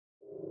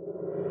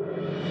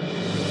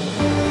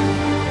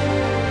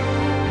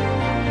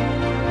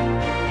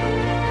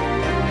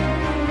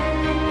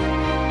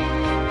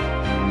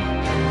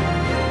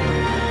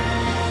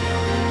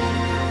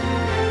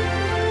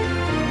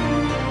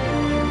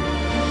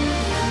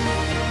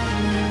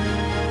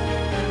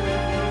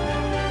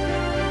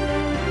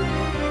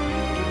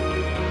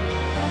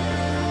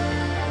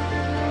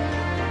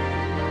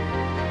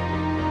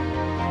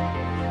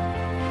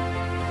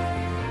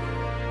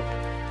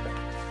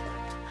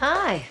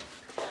Hi.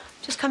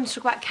 Just come to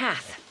talk about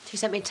Kath. She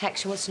sent me a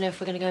text. She wants to know if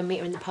we're going to go and meet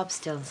her in the pub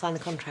still and sign the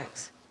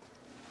contracts.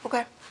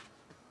 Okay.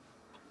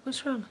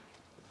 What's wrong?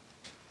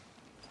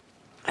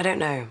 I don't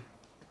know.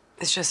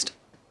 It's just...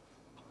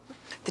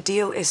 the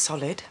deal is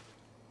solid.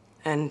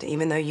 And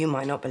even though you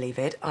might not believe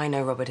it, I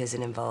know Robert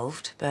isn't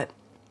involved. But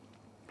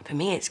for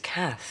me, it's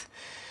Kath.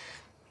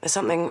 There's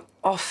something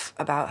off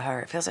about her.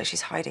 It feels like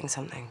she's hiding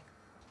something.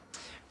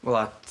 Well,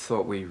 I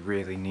thought we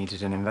really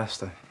needed an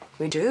investor.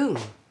 We do.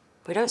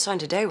 If we don't sign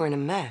today, we're in a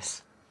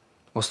mess.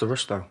 What's the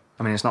rush, though?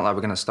 I mean, it's not like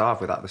we're going to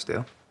starve without this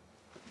deal.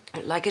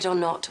 Like it or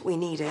not, we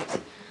need it.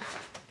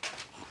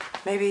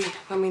 Maybe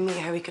when we meet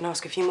her, we can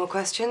ask a few more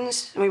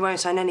questions, and we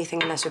won't sign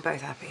anything unless we're both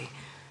happy.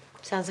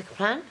 Sounds like a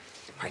plan.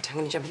 Right, I'm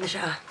going to jump in the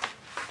shower.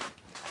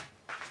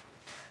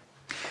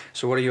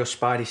 So what are your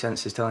spidey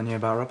senses telling you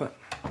about Robert?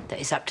 That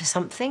he's up to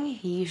something.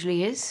 He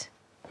usually is.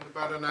 In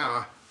about an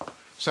hour.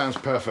 Sounds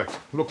perfect.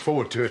 Look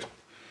forward to it.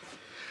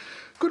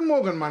 Guten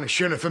Morgen, meine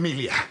schöne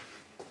Familie.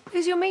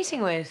 Who's your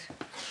meeting with?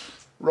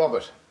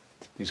 Robert.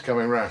 He's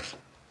coming round.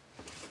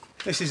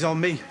 This is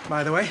on me,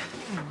 by the way.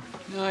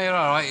 No, you're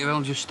all right. You've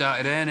only just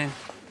started earning.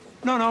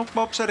 No,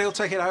 Bob said he'll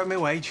take it out of my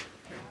wage.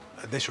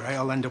 At this rate,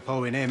 I'll end up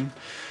owing him.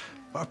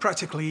 But I've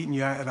practically eaten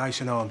you out of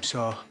house and home,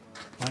 so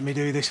let me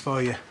do this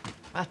for you.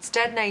 That's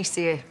dead nice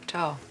of you,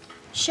 Tor.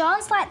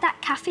 Sean's like that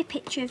cafe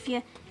picture of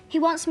you. He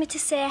wants me to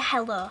say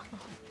hello.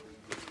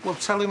 Well,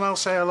 tell him I'll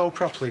say hello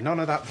properly. None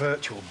of that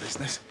virtual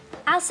business.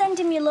 I'll send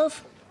him your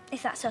love,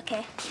 if that's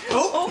OK.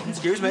 Oh,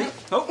 excuse me.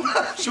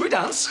 Oh, should we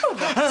dance?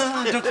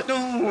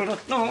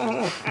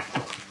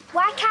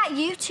 Why can't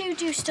you two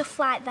do stuff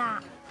like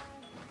that?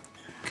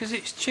 Because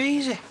it's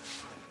cheesy.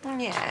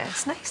 Yeah,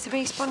 it's nice to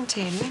be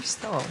spontaneous,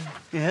 though.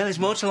 Yeah, there's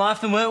more to life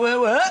than work.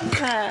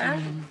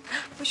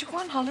 We should go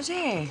on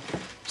holiday.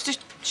 Just a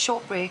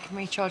short break and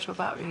recharge our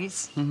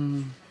batteries.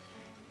 Who'll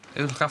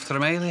look after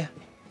Amelia?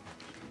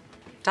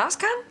 Daz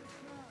can.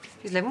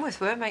 He's living with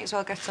her. Might as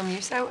well get some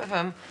use out of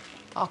him.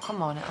 Oh,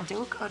 come on, it'll do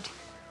her good.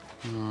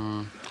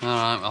 All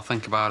right, I'll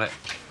think about it.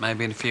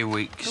 Maybe in a few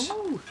weeks.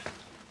 Ooh.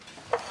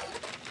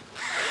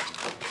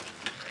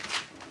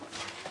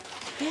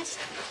 Yes?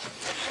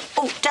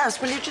 Oh,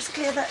 Daz, will you just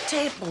clear that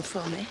table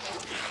for me?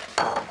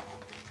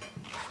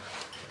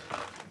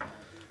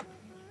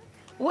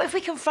 What if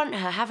we confront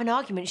her, have an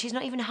argument? She's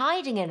not even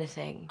hiding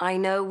anything. I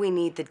know we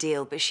need the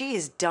deal, but she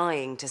is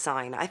dying to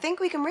sign. I think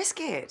we can risk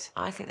it.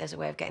 I think there's a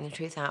way of getting the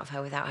truth out of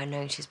her without her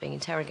knowing she's being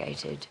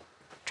interrogated.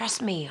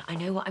 Trust me, I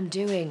know what I'm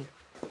doing.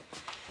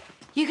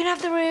 You can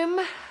have the room.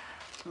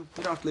 You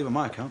don't have to leave on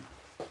my account.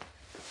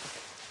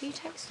 Who are you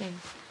texting?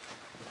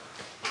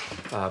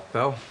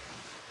 Belle.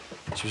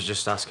 She was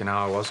just asking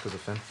how I was because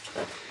of Finn.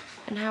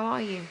 And how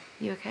are you?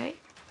 You okay?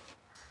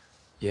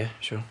 Yeah,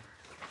 sure.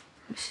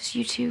 It's just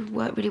you two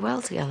work really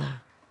well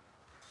together.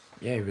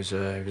 Yeah, he was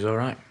all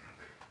right.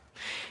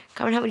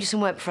 Come and help me do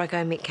some work before I go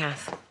and meet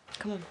Kath.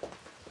 Come on.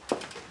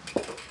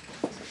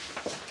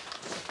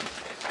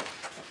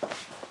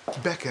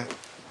 Becca,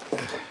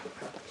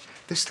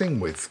 this thing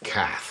with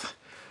Kath,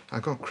 I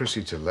got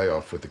Chrissy to lay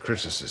off with the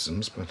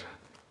criticisms, but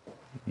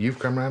you've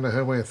come round to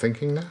her way of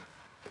thinking now?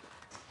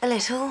 A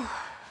little.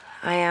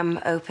 I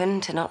am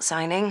open to not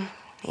signing,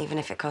 even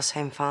if it costs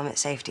Home Farm its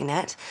safety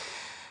net.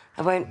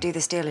 I won't do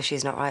this deal if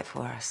she's not right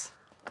for us.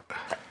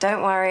 But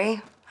don't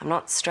worry, I'm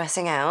not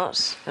stressing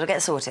out. It'll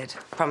get sorted,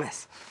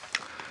 promise.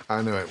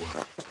 I know it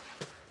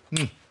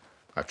will.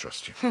 I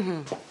trust you.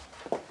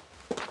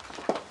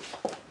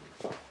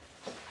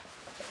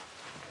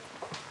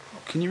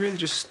 Can you really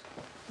just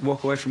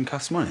walk away from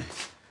Kath's money?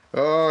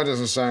 Oh, it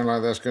doesn't sound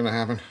like that's going to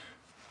happen.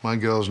 My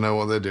girls know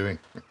what they're doing.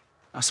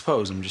 I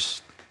suppose I'm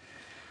just...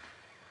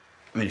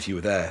 I mean, if you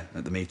were there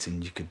at the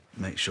meeting, you could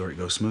make sure it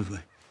goes smoothly.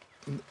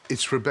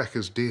 It's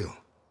Rebecca's deal.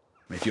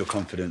 I mean, if you're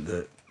confident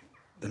that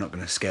they're not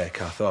going to scare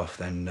Kath off,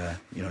 then,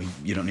 you know,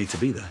 you don't need to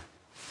be there.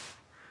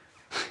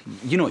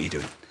 You know what you're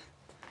doing.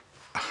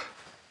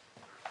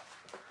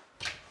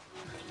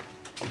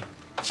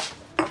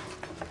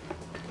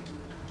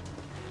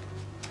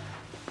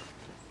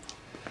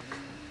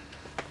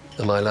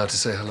 Am I allowed to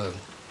say hello?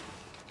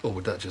 Or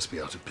would that just be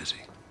out of pity?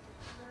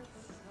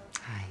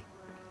 Hi.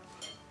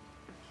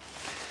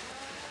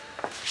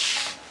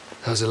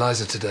 How's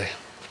Eliza today?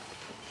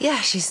 Yeah,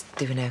 she's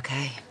doing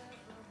okay.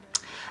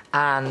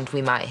 And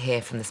we might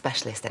hear from the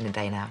specialist any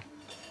day now.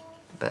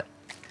 But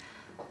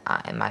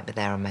I might be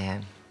there on my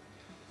own.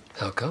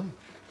 How come?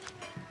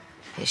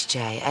 It's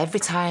Jay. Every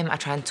time I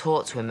try and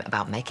talk to him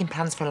about making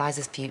plans for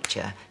Eliza's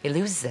future, he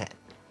loses it.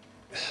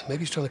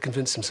 Maybe he's trying to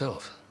convince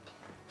himself.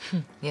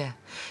 Yeah.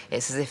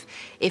 It's as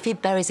if he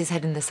buries his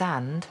head in the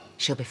sand,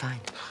 she'll be fine.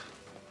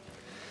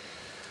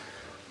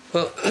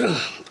 Well,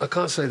 I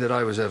can't say that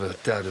I was ever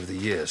Dad of the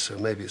Year, so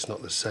maybe it's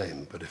not the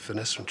same. But if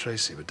Vanessa and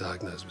Tracy were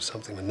diagnosed with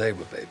something when they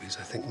were babies,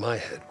 I think my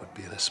head would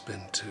be in a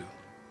spin too.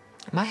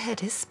 My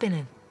head is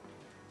spinning.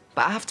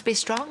 But I have to be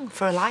strong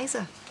for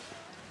Eliza.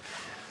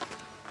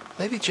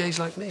 Maybe Jay's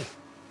like me,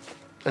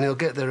 and he'll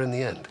get there in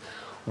the end.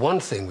 One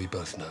thing we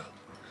both know.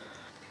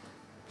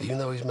 Even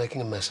though he's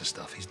making a mess of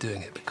stuff, he's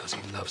doing it because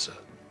he loves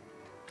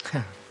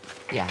her.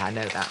 Yeah, I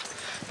know that.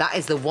 That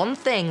is the one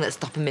thing that's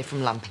stopping me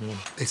from lamping him.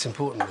 It's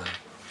important,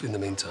 though, in the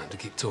meantime, to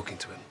keep talking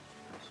to him.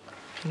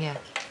 Yeah,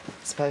 I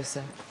suppose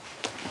so.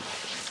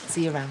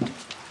 See you around.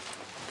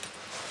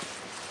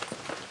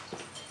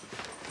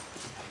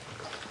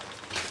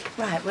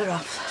 Right, we're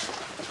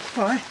off.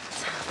 Why?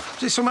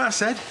 Is it something I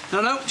said?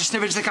 No, just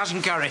nip into the cash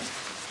and carry.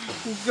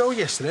 You go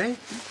yesterday.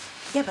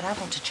 Yeah, but I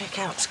want to check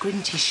out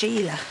Squinty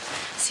Sheila.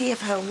 See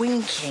if her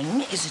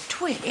winking is a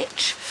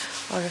twitch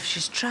or if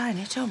she's trying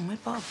it on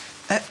with Bob.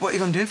 What are you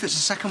going to do if it's the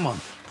second one?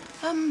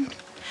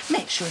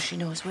 Make sure she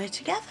knows we're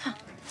together.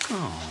 Do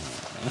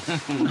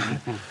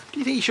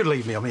you think you should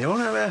leave me on my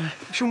own? I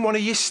shouldn't want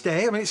to you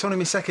stay. I mean, it's only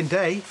my second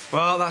day.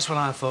 Well, that's what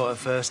I thought at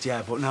first,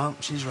 yeah, but no,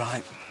 she's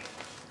right.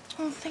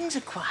 Well, things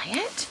are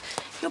quiet.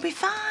 You'll be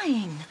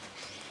fine.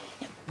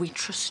 Yeah, we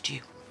trust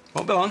you.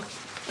 Won't be long.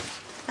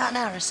 Not an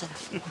hour, sir.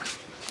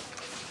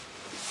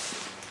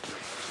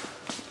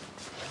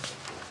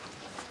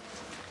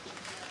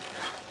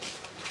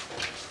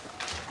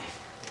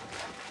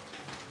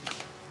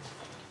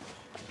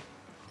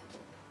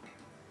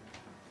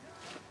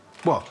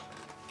 What?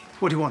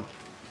 What do you want?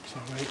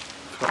 Sorry,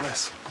 got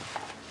this.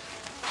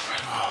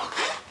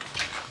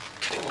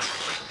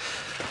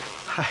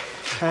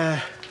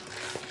 Hi.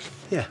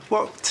 Yeah,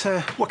 what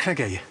can I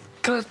get you?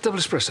 Can I have a double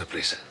espresso,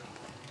 please?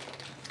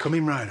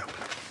 Coming right up.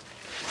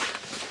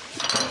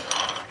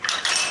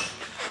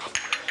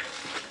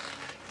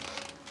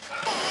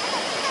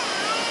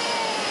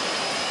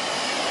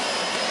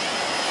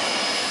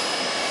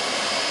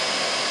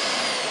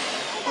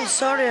 Oh,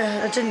 sorry,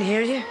 I didn't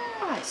hear you.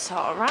 Oh, it's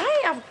all right.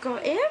 I've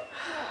got him.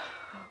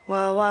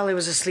 Well, while he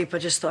was asleep, I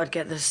just thought I'd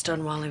get this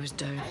done while he was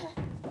down.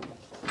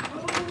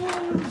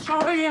 I'm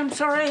sorry. Oh, I'm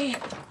sorry.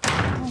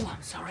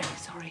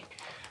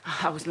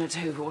 I was meant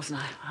to, wasn't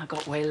I? I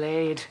got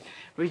waylaid,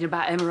 reading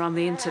about Emma on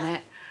the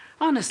internet.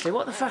 Honestly,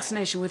 what the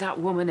fascination with that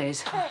woman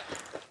is.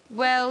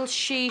 Well,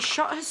 she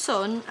shot her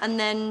son and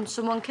then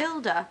someone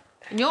killed her.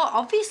 And you're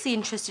obviously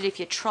interested if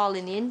you're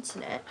trolling the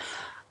internet.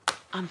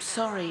 I'm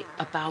sorry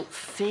about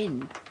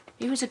Finn.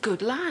 He was a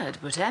good lad,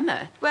 but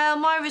Emma... Well,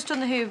 Moira's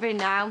done the hoovering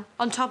now,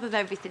 on top of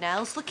everything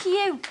else. Look at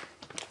you.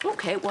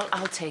 OK, well,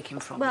 I'll take him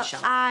from you,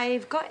 shall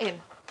I've got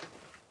him.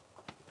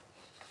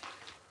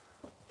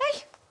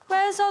 Hey,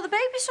 where's all the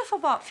baby stuff I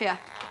bought for you?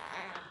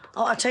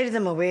 Oh, I tidied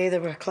them away. They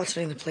were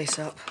cluttering the place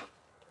up.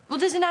 Well,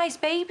 there's a nice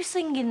baby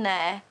sling in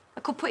there. I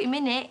could put him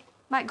in it.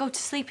 Might go to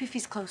sleep if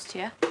he's close to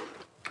you.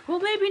 Well,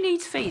 maybe he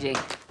needs feeding.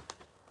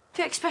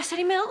 Do you express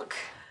any milk?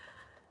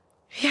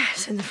 Yeah,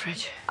 it's in the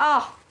fridge.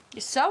 Oh,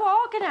 you're so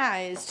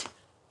organised.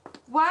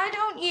 Why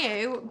don't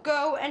you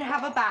go and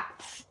have a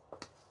bath?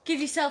 Give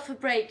yourself a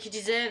break, you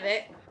deserve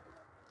it.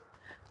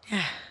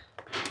 Yeah.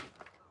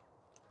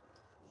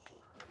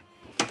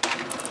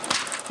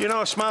 You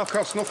know, a smile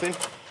costs nothing.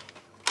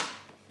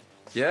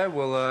 Yeah,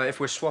 well, if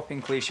we're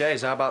swapping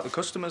cliches, how about the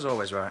customer's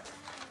always right?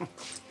 You've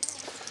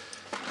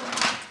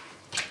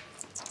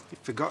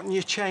forgotten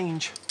your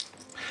change.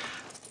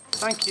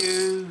 Thank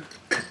you.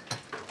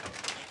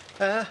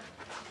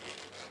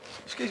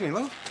 Excuse me,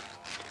 love.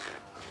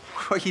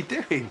 What are you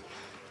doing?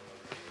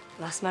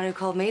 Last man who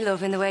called me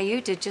love in the way you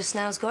did just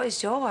now's got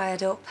his jaw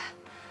wired up.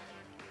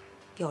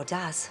 You're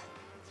Daz.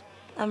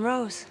 I'm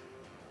Rose.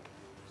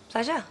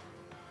 Pleasure.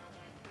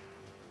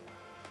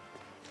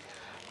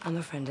 I'm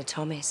a friend of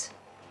Tommy's.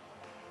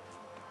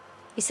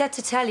 He said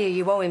to tell you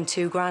you owe him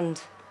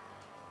 £2,000.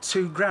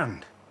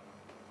 £2,000?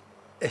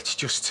 It's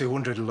just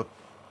 200, look.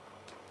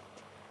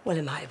 Well,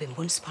 it might have been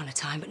once upon a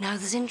time, but now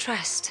there's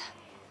interest.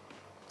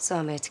 So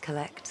I'm here to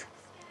collect.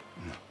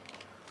 No,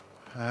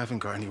 I haven't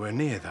got anywhere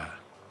near that.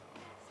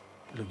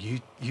 Look,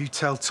 you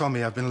tell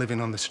Tommy I've been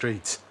living on the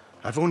streets.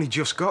 I've only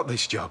just got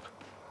this job.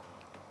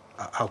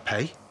 I'll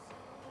pay.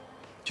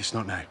 Just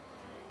not now.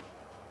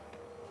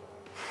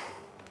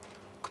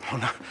 Come on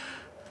now.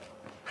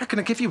 How can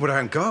I give you what I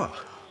haven't got?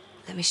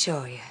 Let me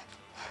show you.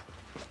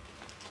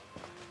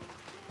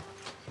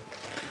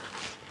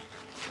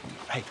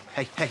 Hey,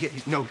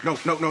 no,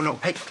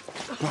 hey,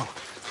 no.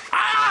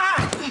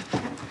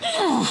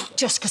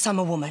 Just because I'm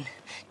a woman,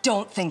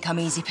 don't think I'm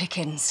easy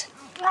pickings.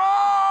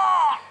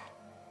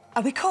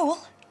 Are we cool?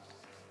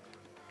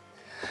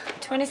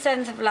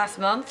 27th of last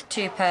month,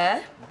 2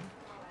 per.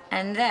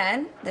 And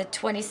then the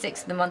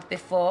 26th of the month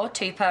before,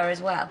 2 per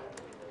as well.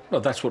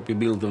 Well, that's what we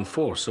billed them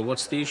for, so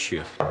what's the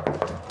issue?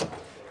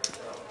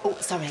 Oh,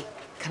 sorry.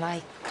 Can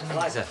I come in?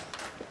 Eliza.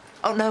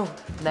 Oh, no,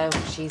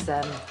 she's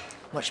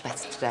much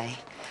better today.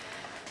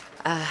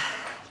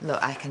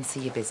 Look, I can see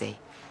you're busy.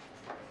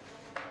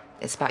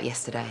 It's about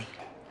yesterday.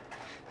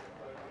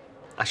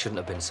 I shouldn't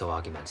have been so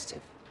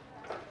argumentative.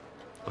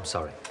 I'm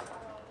sorry.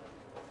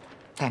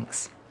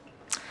 Thanks.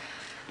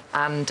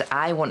 And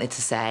I wanted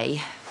to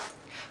say,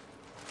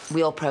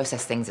 we all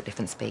process things at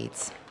different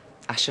speeds.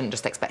 I shouldn't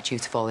just expect you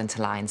to fall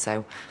into line,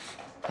 so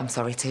I'm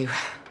sorry too.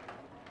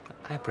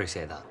 I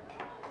appreciate that.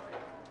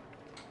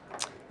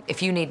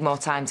 If you need more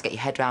time to get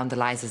your head round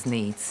Eliza's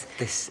needs...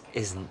 This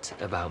isn't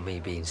about me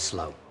being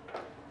slow.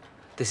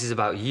 This is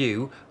about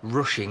you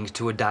rushing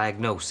to a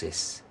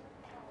diagnosis.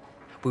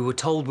 We were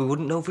told we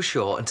wouldn't know for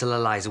sure until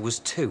Eliza was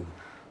 2.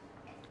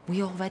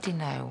 We already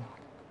know.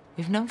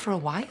 We've known for a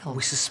while.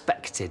 We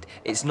suspected.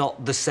 It's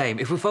not the same.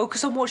 If we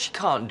focus on what she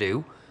can't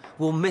do,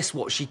 we'll miss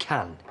what she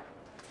can.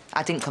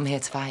 I didn't come here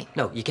to fight.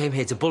 No, you came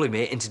here to bully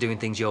me into doing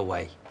things your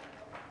way.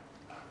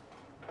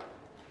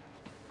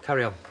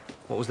 Carry on.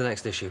 What was the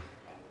next issue?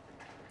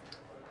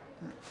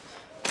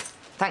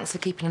 Thanks for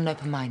keeping an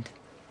open mind.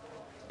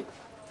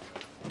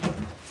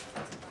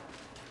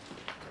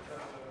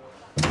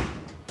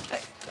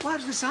 Why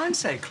does the sign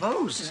say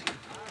closed?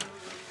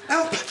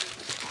 Help!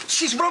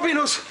 She's robbing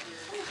us!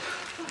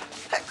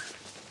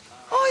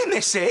 Oi,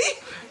 Missy!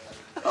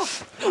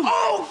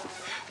 Oh!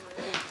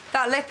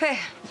 That lippy,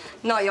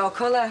 not your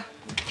colour.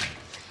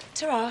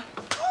 Ta-ra.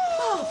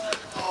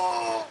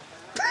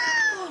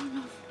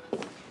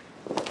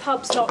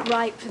 Pub's not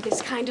right for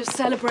this kind of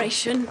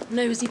celebration.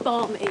 Nosy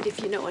barmaid, if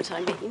you know what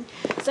I mean.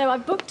 So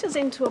I've booked us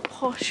into a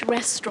posh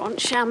restaurant,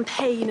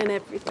 champagne and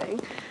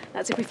everything.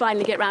 That's if we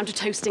finally get round to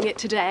toasting it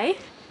today.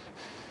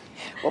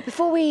 Well,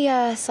 before we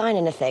sign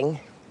anything,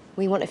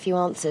 we want a few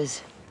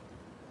answers.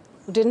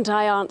 Didn't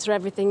I answer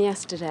everything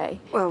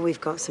yesterday? Well,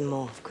 we've got some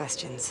more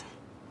questions.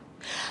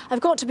 I've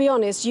got to be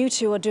honest, you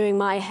two are doing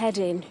my head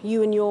in.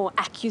 You and your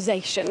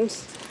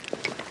accusations.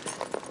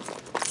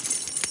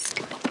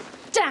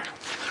 Damn!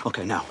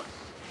 OK, now.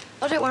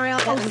 Oh, don't worry,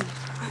 I'll get them.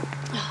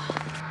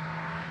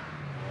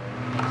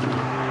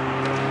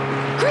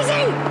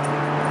 Chrissy!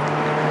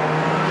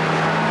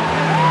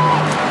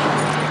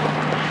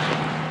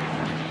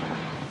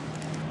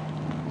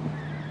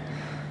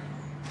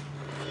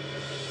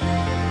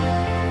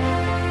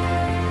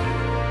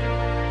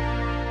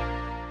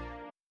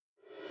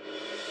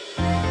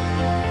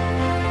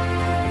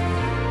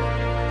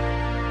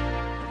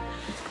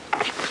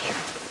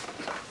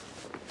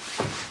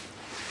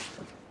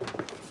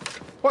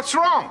 What's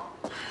wrong?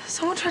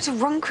 Someone tried to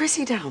run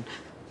Chrissy down.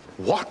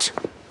 What?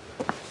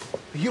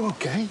 Are you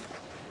okay?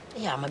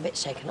 Yeah, I'm a bit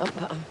shaken up,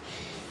 but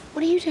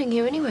what are you doing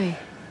here anyway?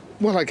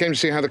 Well, I came to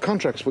see how the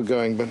contracts were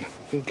going, but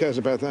who cares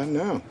about that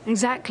now?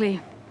 Exactly.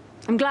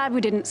 I'm glad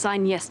we didn't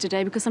sign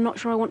yesterday because I'm not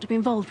sure I want to be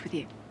involved with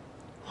you.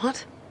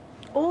 What?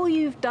 All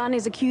you've done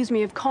is accuse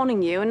me of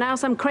conning you, and now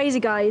some crazy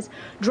guy is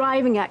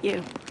driving at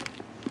you.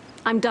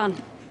 I'm done.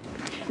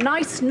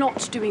 Nice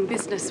not doing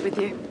business with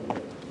you.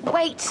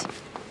 Wait!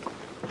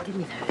 Give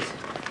me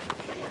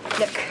those.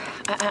 Look,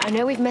 I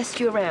know we've messed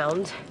you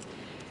around,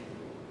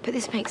 but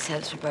this makes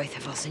sense for both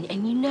of us,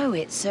 and you know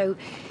it, so...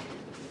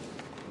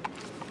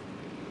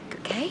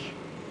 Okay?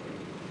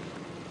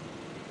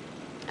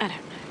 I don't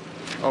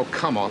know. Oh,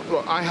 come on.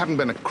 Look, I haven't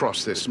been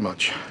across this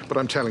much, but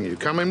I'm telling you,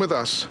 come in with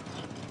us,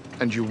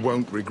 and you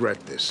won't regret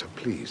this. So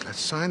please, let's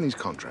sign these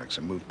contracts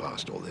and move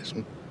past all this.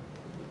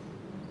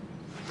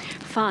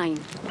 Fine.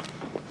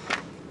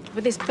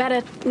 But this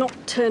better not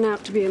turn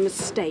out to be a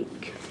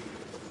mistake.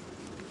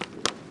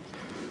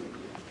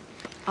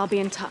 I'll be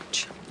in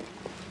touch.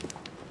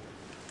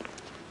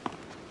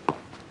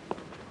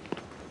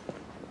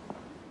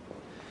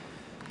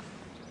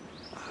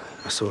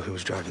 I saw who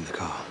was driving the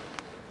car.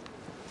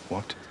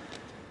 What?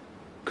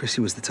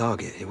 Chrissy was the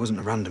target. It wasn't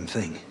a random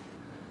thing.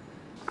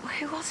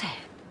 Who was it?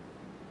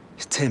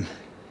 It's Tim.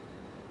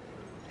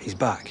 He's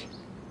back.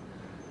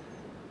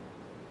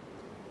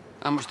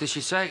 How much did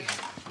she say?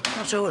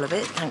 Not all of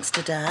it, thanks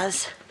to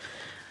Daz.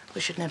 We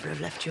should never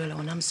have left you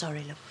alone. I'm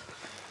sorry, love.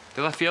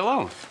 They left you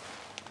alone?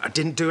 I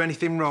didn't do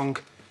anything wrong.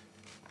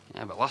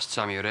 Yeah, but last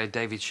time you were here,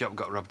 David's shop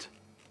got robbed.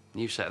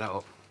 And you set that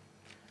up.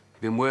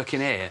 You've been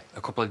working here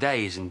a couple of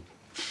days and...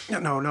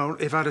 No.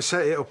 If I'd have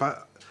set it up,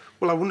 I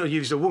wouldn't have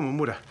used a woman,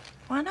 would I?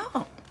 Why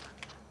not?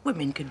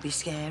 Women can be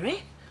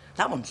scary.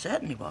 That one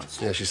certainly was.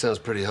 Yeah, she sounds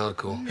pretty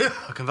hardcore. Yeah,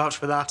 I can vouch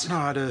for that. No,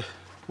 I'd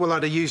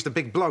have used a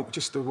big bloke,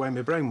 just the way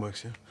my brain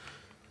works, yeah.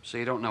 So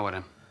you don't know her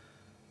then?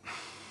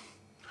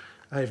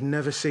 I've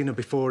never seen her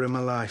before in my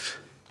life.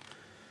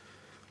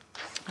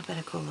 I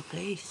better call the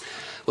police.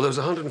 Well, there was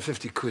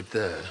 150 quid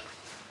there.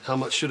 How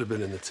much should have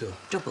been in the till?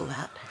 Double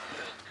that.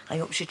 I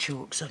hope she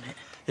chokes on it.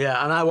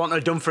 Yeah, and I want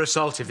her done for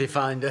assault if they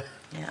find her.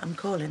 Yeah, I'm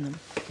calling them.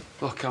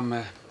 Look,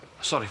 I'm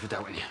sorry for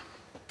doubting you.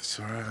 It's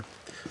all right.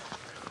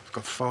 I've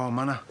got form,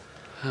 haven't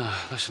I?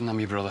 Listen, I'm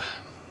your brother.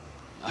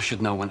 I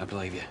should know when to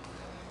believe you.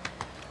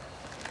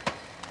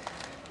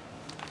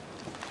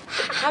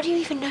 How do you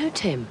even know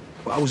Tim?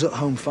 Well, I was at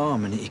home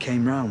farm and he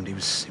came round. He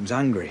was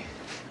angry.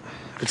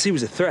 I could see he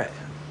was a threat.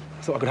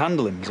 I thought I could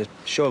handle him. It was a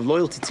show of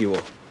loyalty to you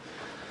all.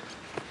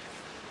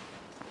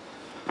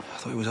 I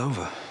thought it was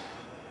over.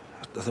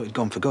 I thought he'd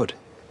gone for good.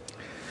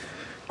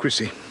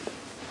 Chrissy,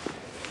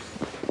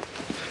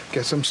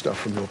 get some stuff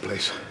from your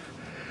place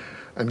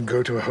and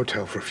go to a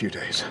hotel for a few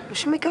days.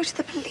 Shouldn't we go to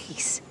the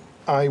police?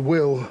 I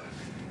will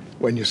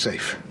when you're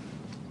safe.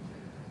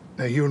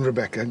 Now, you and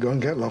Rebecca go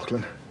and get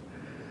Lachlan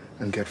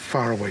and get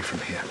far away from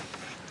here.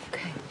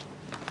 Okay,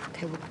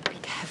 well, be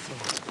careful.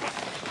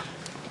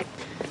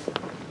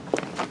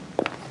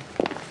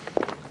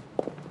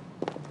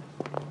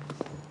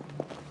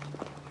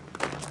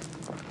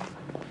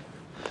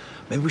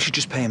 Maybe we should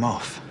just pay him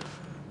off.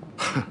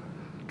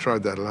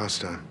 Tried that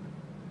last time.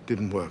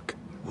 Didn't work.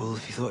 Well,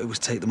 if you thought it was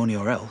take the money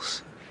or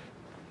else.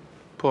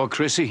 Poor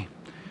Chrissy.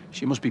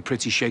 She must be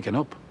pretty shaken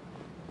up.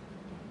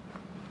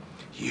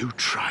 You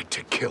tried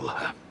to kill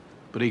her.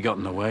 But he got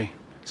in the way.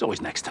 It's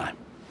always next time.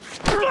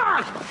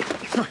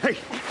 Hey!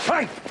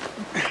 Hey!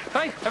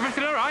 Hey,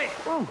 everything all right?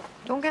 Oh,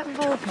 don't get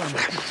involved, man.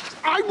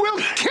 I will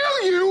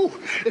kill you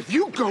if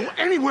you go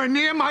anywhere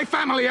near my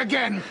family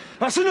again!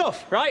 That's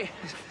enough, right?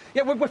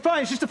 Yeah, we're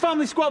fine. It's just a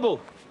family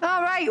squabble.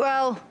 All right,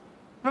 well,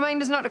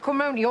 remind us not to come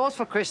round to yours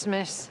for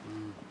Christmas.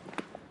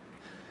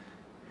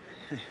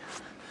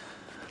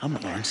 I'm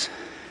not Lawrence.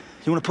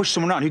 You want to push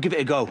someone around, you give it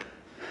a go.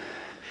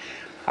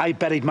 I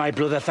buried my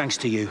brother thanks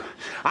to you.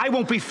 I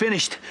won't be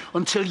finished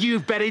until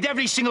you've buried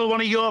every single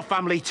one of your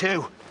family,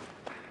 too.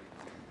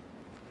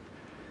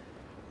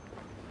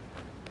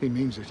 He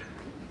means it.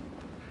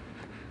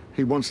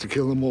 He wants to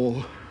kill them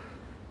all.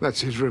 That's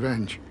his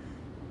revenge.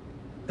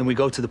 Then we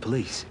go to the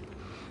police.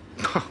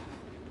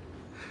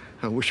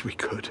 I wish we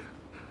could.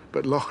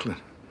 But Lachlan,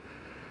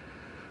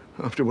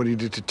 after what he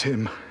did to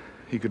Tim,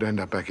 he could end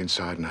up back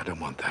inside, and I don't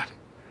want that.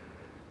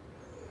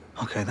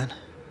 Okay, then.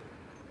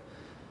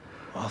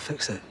 Well, I'll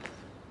fix it.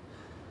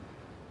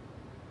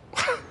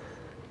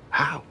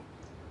 How?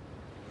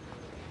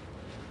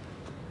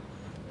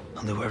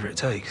 I'll do whatever it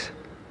takes.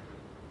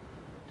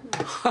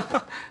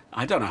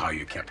 I don't know how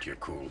you kept your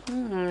cool.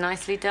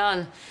 Nicely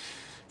done.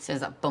 As soon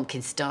as that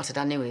bumpkin started,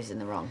 I knew he was in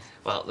the wrong.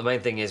 Well, the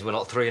main thing is we're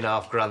not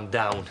 3.5 grand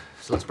down,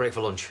 so let's break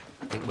for lunch.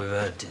 I think we've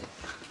earned it.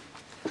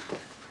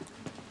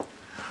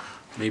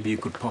 Maybe you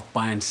could pop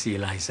by and see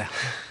Eliza.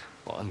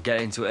 What, and get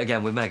into it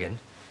again with Megan?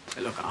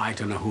 Look, I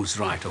don't know who's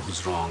right or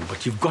who's wrong,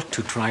 but you've got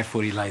to try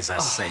for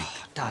Eliza's sake.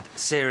 Dad,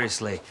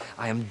 seriously,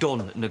 I am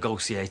done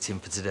negotiating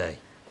for today.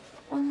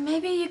 Well,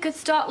 maybe you could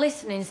start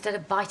listening instead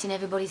of biting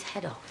everybody's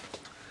head off.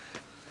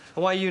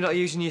 Why are you not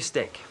using your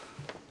stick?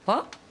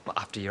 What? Well,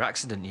 after your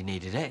accident, you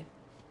needed it.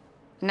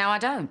 No, I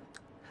don't.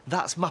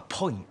 That's my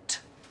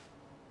point.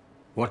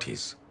 What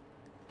is?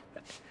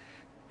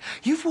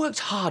 You've worked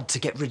hard to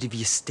get rid of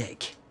your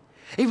stick,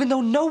 even though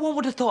no one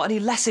would have thought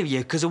any less of you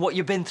because of what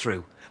you've been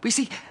through. But you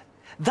see,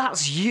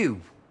 that's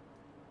you.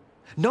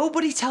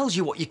 Nobody tells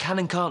you what you can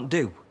and can't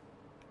do.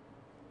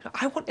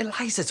 I want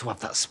Eliza to have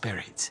that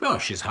spirit. Oh,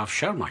 she's half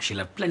Sharma. She'll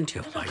have plenty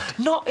of fight.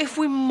 Not if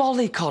we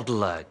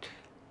mollycoddle her.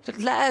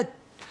 Let her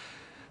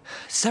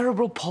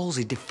cerebral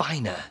palsy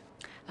define her.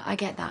 I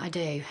get that, I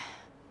do.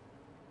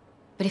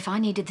 But if I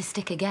needed the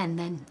stick again,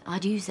 then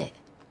I'd use it.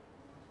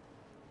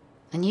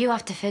 And you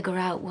have to figure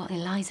out what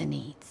Eliza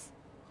needs.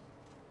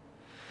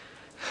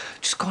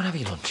 Just go and have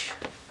your lunch.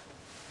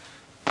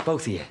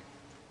 Both of you.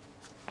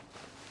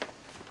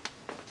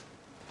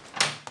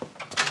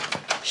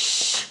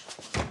 Shh.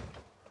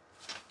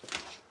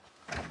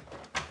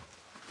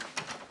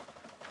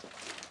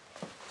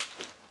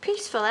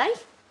 Peaceful, eh?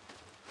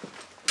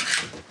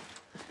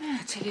 Yeah,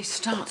 till he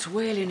starts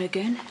wailing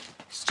again.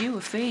 It's due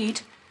a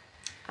feed.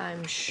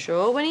 I'm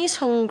sure when he's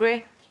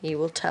hungry, he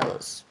will tell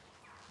us.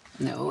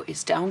 No,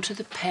 it's down to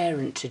the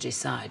parent to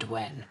decide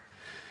when.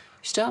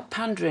 You start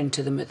pandering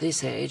to them at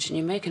this age and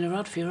you're making a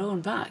rod for your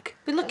own back.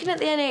 We're looking at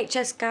the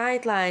NHS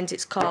guidelines.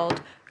 It's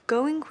called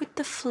going with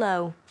the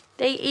flow.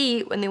 They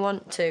eat when they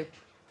want to.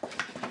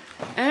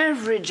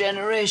 Every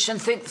generation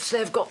thinks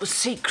they've got the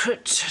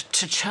secret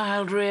to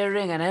child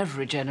rearing, and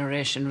every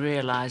generation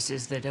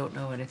realises they don't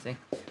know anything.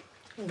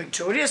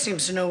 Victoria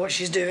seems to know what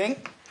she's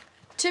doing.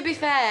 To be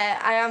fair,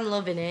 I am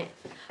loving it.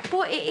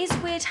 But it is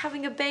weird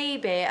having a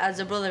baby as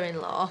a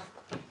brother-in-law.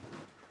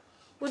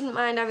 Wouldn't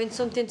mind having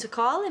something to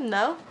call him,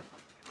 though.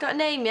 Got a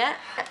name yet?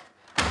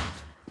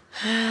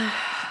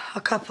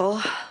 A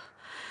couple.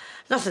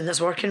 Nothing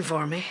that's working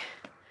for me.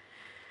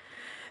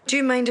 Do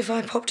you mind if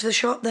I pop to the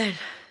shop then?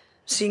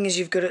 Seeing as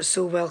you've got it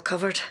so well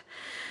covered,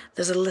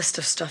 there's a list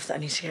of stuff that I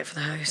need to get for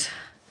the house.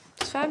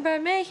 It's fine by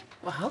me.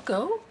 Well, I'll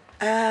go.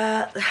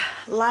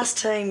 Last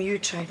time you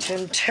tried to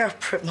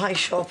interpret my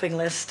shopping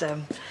list,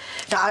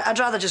 I'd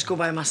rather just go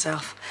by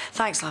myself.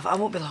 Thanks, love. I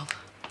won't be long.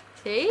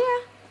 See ya.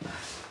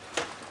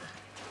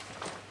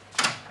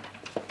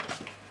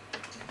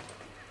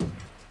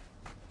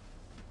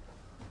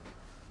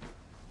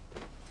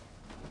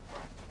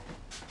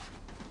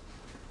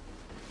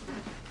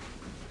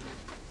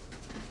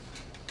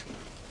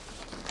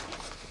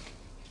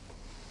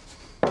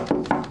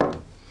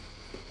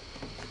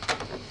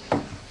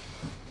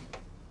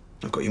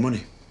 I've got your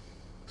money.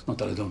 It's not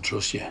that I don't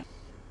trust you.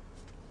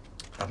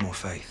 Have more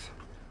faith.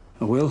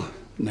 I will,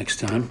 next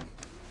time.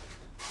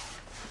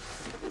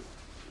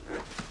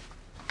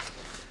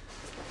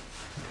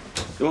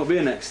 There won't be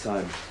a next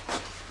time.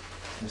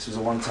 This was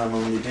a one-time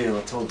only deal,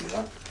 I told you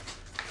that.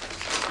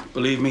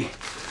 Believe me,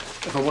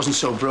 if I wasn't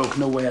so broke,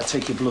 no way I'd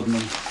take your blood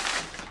money.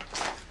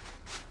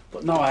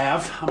 But now I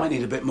have, I might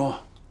need a bit more.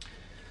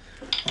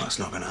 Well, that's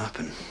not going to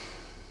happen.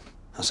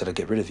 I said I'd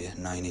get rid of you,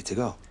 and now you need to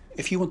go.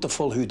 If you want the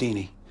full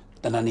Houdini,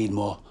 then I need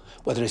more.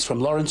 Whether it's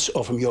from Lawrence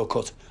or from your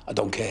cut, I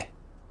don't care.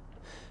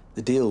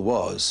 The deal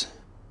was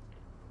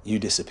you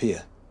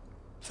disappear.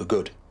 For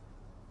good.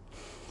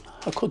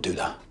 I could do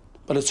that.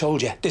 But I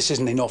told you, this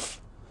isn't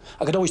enough.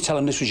 I could always tell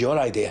him this was your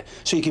idea,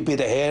 so you could be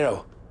the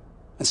hero.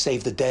 and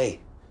save the day.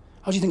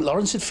 How do you think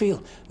Lawrence would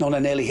feel, knowing I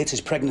nearly hit his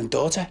pregnant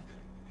daughter?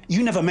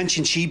 You never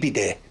mentioned she'd be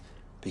there.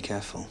 Be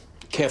careful.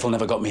 Careful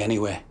never got me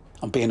anywhere.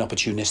 I'm being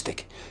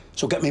opportunistic.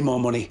 So get me more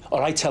money,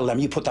 or I tell them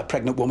you put that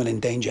pregnant woman in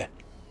danger.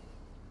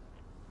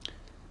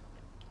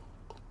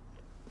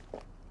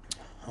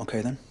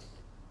 Okay, then.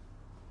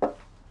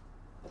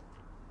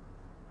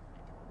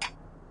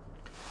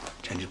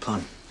 Change of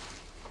plan.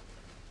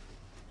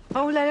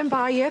 Oh, let him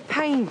buy you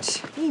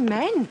paint.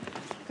 Amen.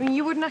 I mean,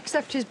 you wouldn't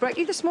accept his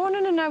brekkie this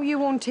morning and now you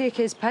won't take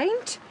his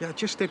paint? Yeah, I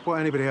just did what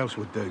anybody else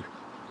would do.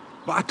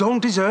 But I don't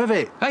deserve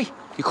it. Hey,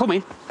 you're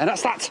coming, and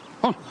that's that.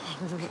 Come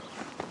on.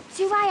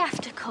 Do I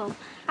have to come?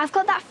 I've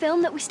got that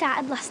film that we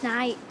started last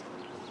night.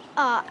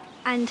 Oh,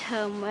 and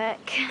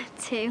homework,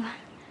 too.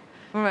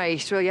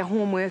 Right, well, your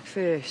homework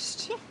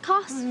first. Yeah, of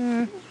course.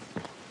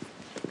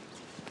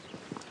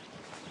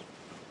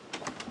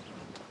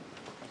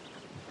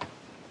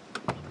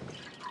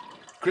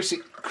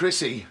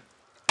 Chrissy,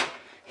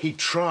 he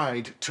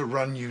tried to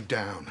run you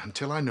down.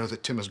 Until I know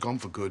that Tim has gone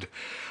for good,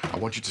 I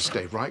want you to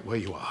stay right where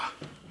you are.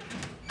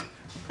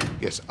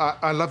 Yes,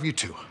 I love you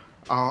too.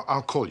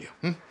 I'll call you,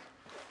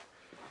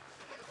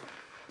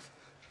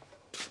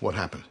 What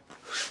happened?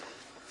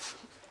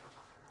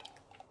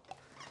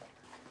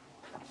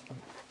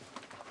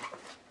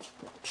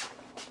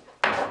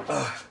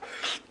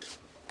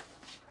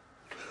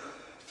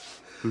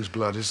 Whose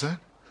blood is that?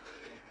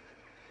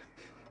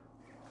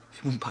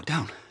 He won't back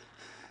down.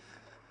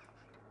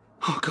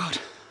 Oh, God.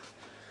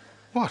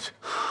 What?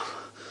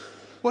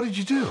 What did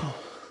you do?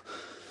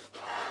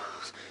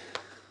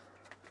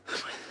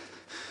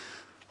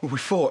 Well, we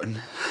fought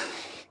and...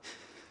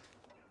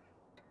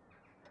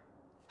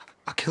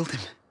 I killed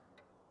him.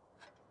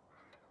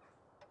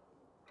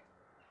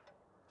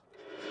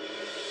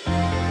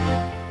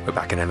 We're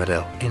back in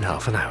Emmerdale in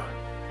half an hour.